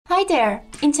Hi there!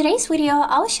 In today's video,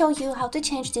 I'll show you how to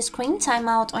change the screen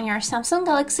timeout on your Samsung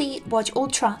Galaxy Watch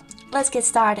Ultra. Let's get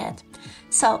started.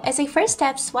 So, as a first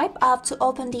step, swipe up to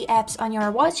open the apps on your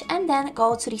watch and then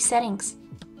go to the settings.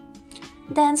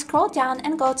 Then scroll down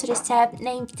and go to this tab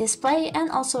named Display and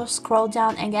also scroll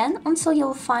down again until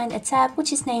you'll find a tab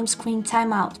which is named Screen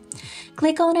Timeout.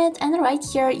 Click on it and right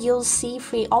here you'll see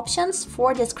 3 options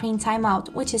for the screen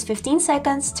timeout, which is 15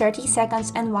 seconds, 30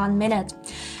 seconds and 1 minute.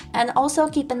 And also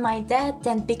keep in mind that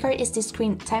then bigger is the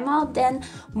screen timeout, then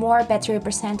more battery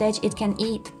percentage it can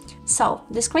eat. So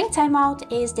the screen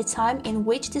timeout is the time in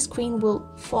which the screen will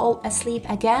fall asleep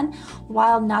again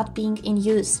while not being in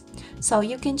use. So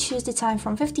you can choose the time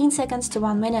from 15 seconds to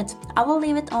 1 minute. I will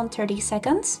leave it on 30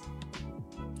 seconds.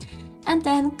 And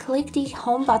then click the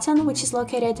home button, which is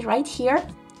located right here,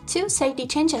 to save the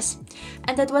changes.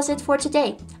 And that was it for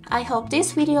today. I hope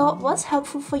this video was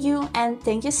helpful for you and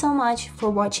thank you so much for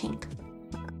watching.